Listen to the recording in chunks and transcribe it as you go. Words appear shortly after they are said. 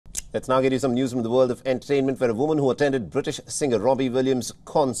Let's now get you some news from the world of entertainment, where a woman who attended British singer Robbie Williams'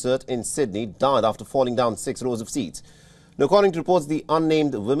 concert in Sydney died after falling down 6 rows of seats. Now, according to reports, the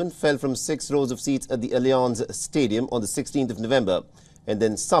unnamed woman fell from 6 rows of seats at the Allianz Stadium on the 16th of November and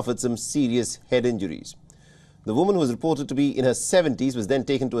then suffered some serious head injuries. The woman, who was reported to be in her 70s, was then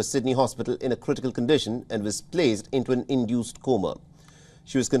taken to a Sydney hospital in a critical condition and was placed into an induced coma.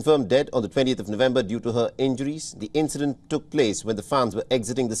 She was confirmed dead on the 20th of November due to her injuries. The incident took place when the fans were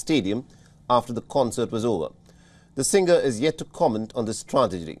exiting the stadium after the concert was over. The singer is yet to comment on this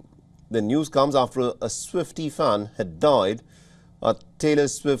tragedy. The news comes after a Swiftie fan had died at Taylor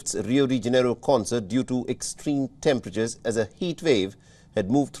Swift's Rio de Janeiro concert due to extreme temperatures as a heat wave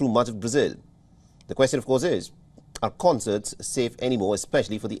had moved through much of Brazil. The question, of course, is, are concerts safe anymore,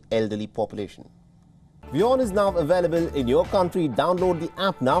 especially for the elderly population? WION is now available in your country. Download the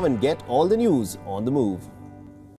app now and get all the news on the move.